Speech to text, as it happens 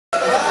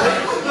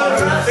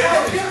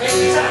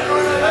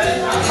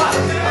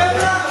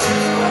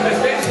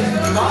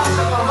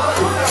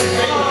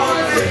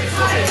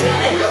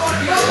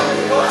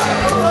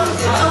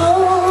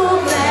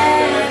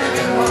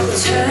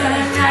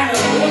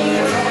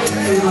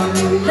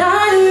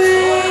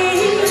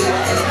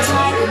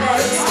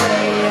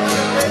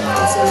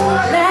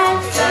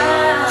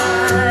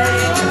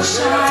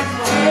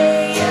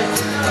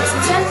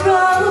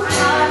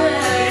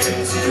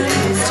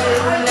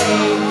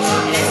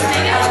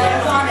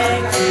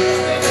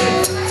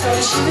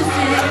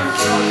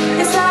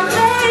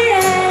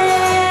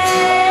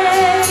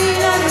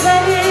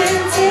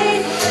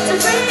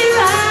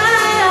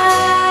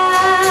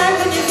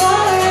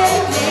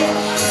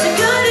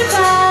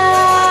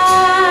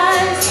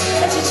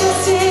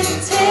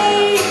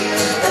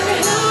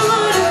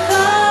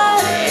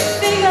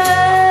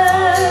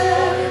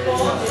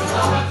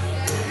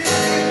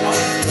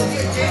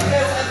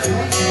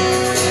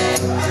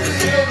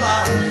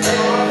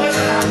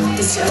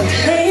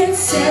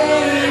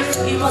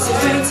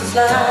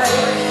Fly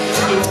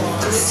in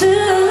the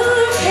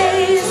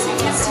suitcase, he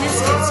kissed his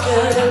kids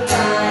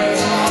goodbye.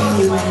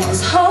 He went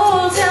his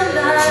whole damn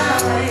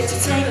life to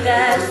take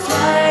that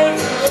flight.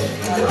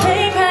 The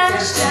plane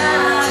crashed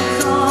down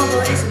with all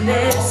boys in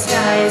their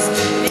skies.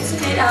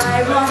 Isn't it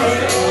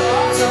ironic?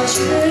 Don't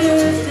you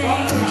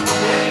think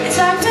it's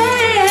like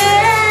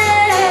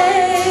rain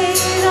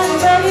on a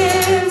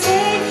wedding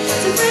day?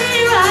 It's a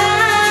free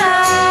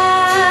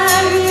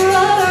ride. We're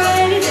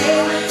already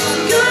there.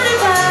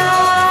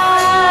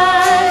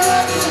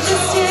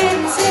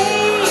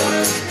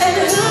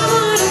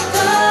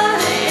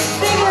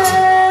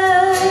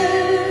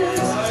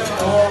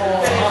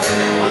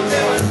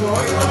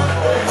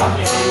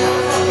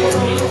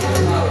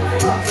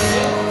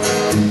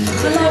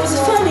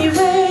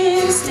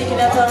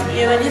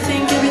 And you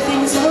think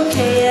everything's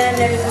okay and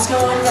everything's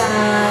going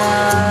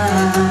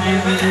right.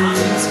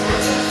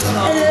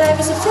 And life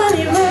is a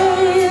funny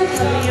way of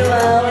coming you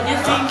out when you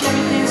think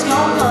everything's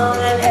going wrong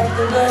and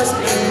everything blows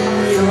in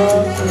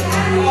your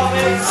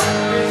face.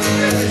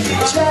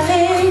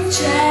 Traffic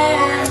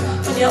jam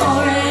when you're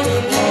already